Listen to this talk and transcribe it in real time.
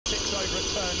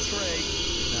turn 3.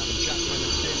 Now the Jackman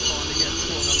and Div finally gets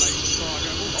through on a late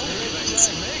Spargo. This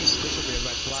will be a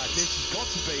red flag. This has got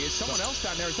to be. Is someone else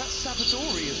down there? Is that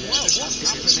Savadori as well? What's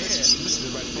happened here? This is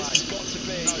a red flag. This has got to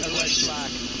be a red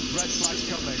flag. Red flag's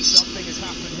coming. Something has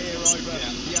happened here over.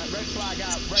 Yeah, red flag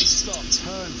out. Race stop.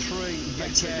 Turn 3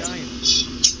 yet again.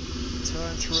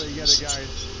 Turn 3 yet again.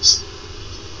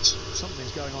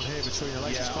 Something's going on here between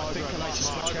Aleix Spargo and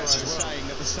Marquez is saying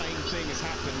that the same thing has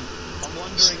happened. I'm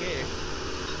wondering if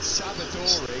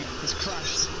Savadori has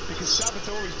crashed, because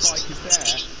Savadori's bike is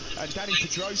there, and Dani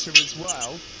Pedrosa as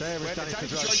well. There is Dani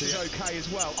Pedrosa is okay as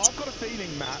well. I've got a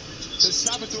feeling, Matt, that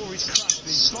Savadori's crashed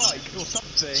his bike or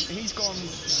something. He's gone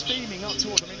steaming up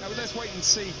towards. I mean, let's wait and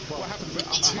see what happens. But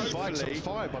two bikes on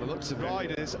fire by the looks of it.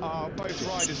 Both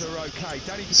riders are okay.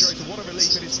 Dani Pedrosa, what a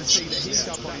relief it is to see that he's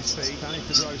up on his feet. Dani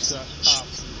Pedrosa up.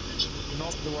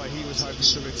 Not the way he was hoping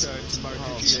to return to Moto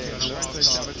GP on a wild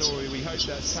Savadori. We hope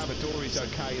that Savadori's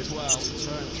okay as well.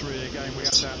 Turn 3 again. We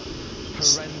had that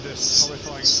horrendous,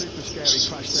 horrifying, super scary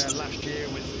crash there last year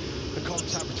with the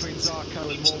contact between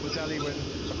Zarco and Morbidelli when,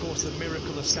 of course, the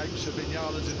miracle escapes of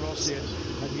Vinales and Rossi,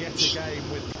 and yet again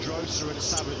with Pedrosa and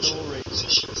Savadori,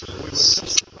 we were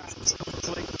just about to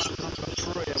complete that number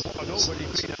 3 of what had already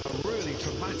been a really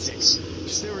dramatic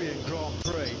Styrian Grand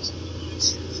Prix.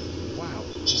 Wow,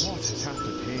 what has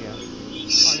happened here? I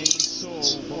mean, we saw...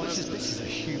 Well, this is a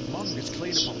humongous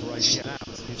clean-up operation now.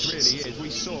 It really is. We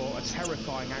saw a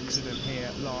terrifying accident here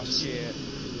last year.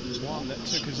 One that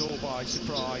took us all by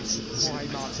surprise. Jorge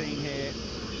Martin here.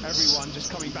 Everyone just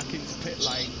coming back into pit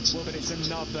lane. But it's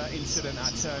another incident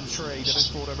at turn 3 that has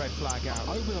brought a red flag out.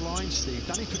 Over the line, Steve,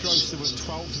 Dani Pedrosa was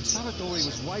 12th and Savadori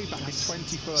was way back in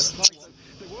 21st place.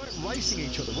 They weren't racing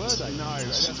each other, were they? No,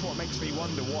 that's what makes me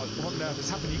wonder what on earth has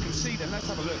happened. You can see them. Let's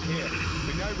have a look here.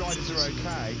 We know riders are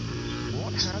okay.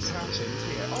 What has happened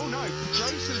here? Oh no, so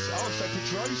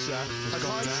Pedrosa has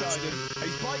high-sided.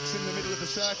 His bike's in the middle of the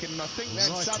circuit, and I think then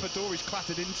Savadori's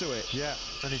clattered into it. Yeah,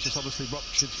 and he's just obviously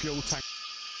ruptured fuel tank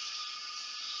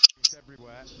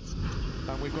everywhere.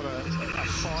 And we've got a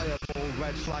fireball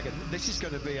red flag, and this is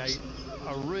going to be a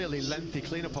really lengthy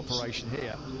clean-up operation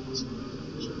here.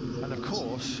 And of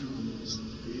course,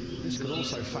 this could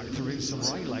also factor in some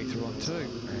rain later on too.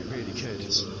 It really could.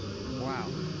 Wow,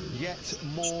 yet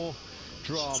more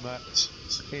drama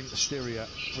in Styria.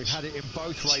 We've had it in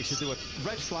both races. There were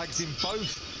red flags in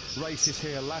both races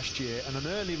here last year, and an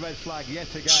early red flag yet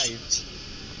again.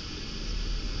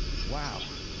 Wow.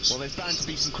 Well, there's bound to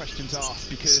be some questions asked,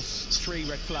 because 3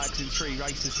 red flags in 3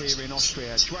 races here in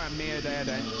Austria. Joan Mir there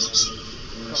then.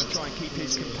 Got to try and keep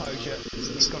his composure.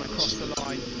 He's gone across the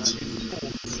line in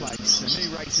 4th place. The new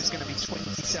race is going to be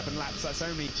 27 laps. That's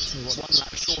only 1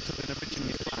 lap shorter than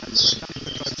originally planned. So Dani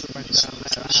Pedrosa went down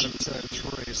there out of turn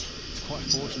 3. It's quite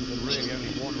fortunate that really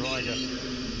only one of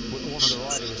the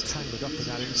riders was tangled up in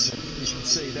that incident. You can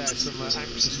see there some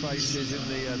anxious faces in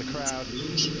the crowd.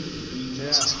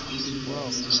 Yeah, well,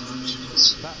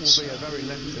 that will be a very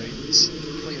lengthy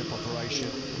clean-up operation.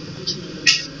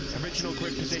 Original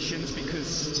grid positions,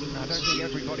 because I don't think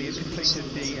everybody had completed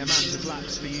the amount of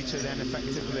laps for you to then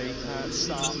effectively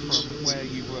start from where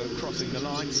you were crossing the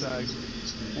line. So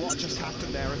what just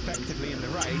happened there effectively in the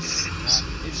race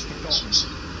is forgotten.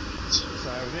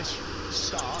 So this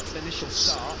initial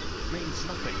start, means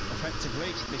nothing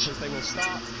effectively, because they will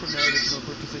start from their original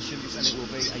grid positions and it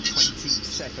will be a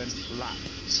 27 lap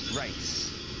race.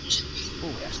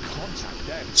 Oh, there's contact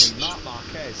there between Marc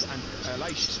Marquez and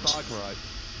Aleix Spargo.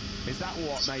 Is that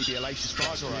what maybe Aleix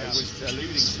Spargo was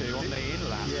alluding to on the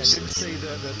in-lap? Yeah, didn't see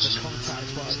the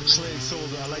contact, but I clearly saw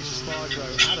that Aleix Spargo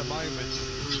had a moment.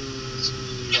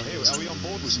 Well, here, are we on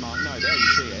board with Mark? No, there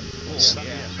you see it. Oh,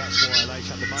 that's why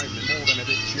Aleix had the moment. More than a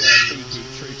bit cheeky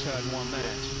through turn 1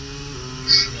 there.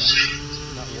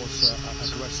 Yeah, that was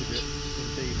aggressive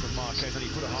indeed from Marquez, and he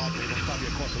put a hard lead on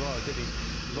Fabio Quartararo, didn't he?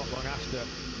 Not long after.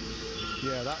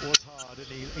 Yeah, that was hard, and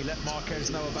he let Marquez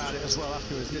know about it as well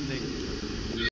afterwards, didn't he?